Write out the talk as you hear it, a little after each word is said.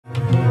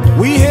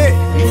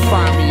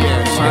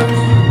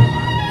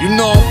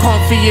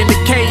in the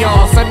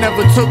chaos. I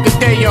never took a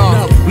day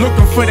off,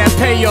 looking for that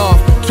payoff,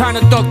 trying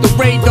to duck the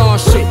radar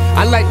shit.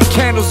 I light the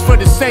candles for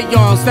the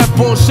seance, that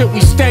bullshit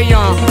we stay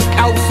on.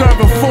 Out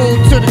serving food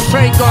to the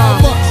tray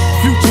gone.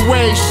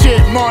 Futurewave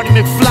shit, Marty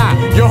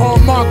McFly. Your whole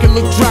market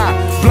look dry.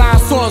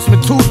 Blind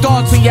swordsman, 2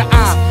 darts in your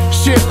eye.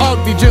 Shit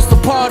ugly, just a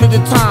part of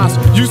the times.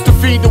 Used to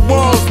feed the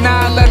wolves,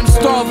 now I let them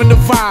starve in the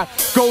vibe.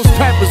 Ghost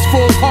peppers,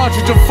 full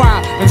cartridge of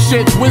fire. And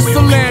shit's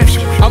whistling.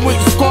 I'm with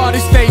the squad,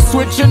 they stay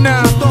switching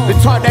now. They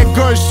talk that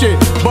good shit,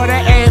 but I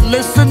ain't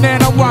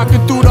listening. I'm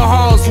walking through the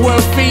halls where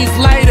fees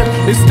later.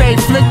 They stay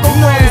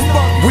flickering.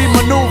 We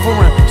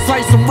maneuvering,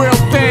 slicing real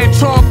thin,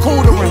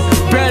 charcuterie.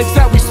 Bags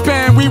that we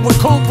spend, we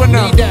recouping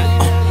them.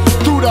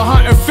 Through the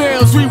hunting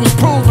fields, we was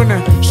proving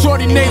it.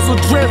 Shorty nasal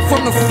drip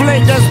from the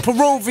flake, that's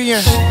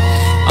Peruvian.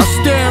 I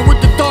stand with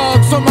the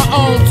dogs on my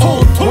own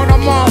too. When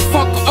I'm on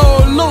fuck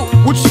old loot,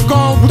 what you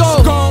gon'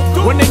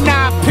 do? When they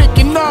not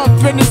picking up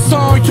and it's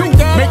on you,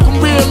 make them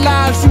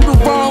realize you the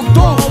wrong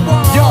dude.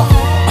 Yo,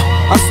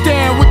 I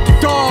stand with the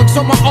dogs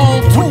on my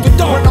own too.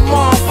 When I'm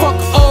on fuck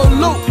old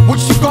loot, what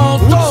you gon'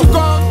 do?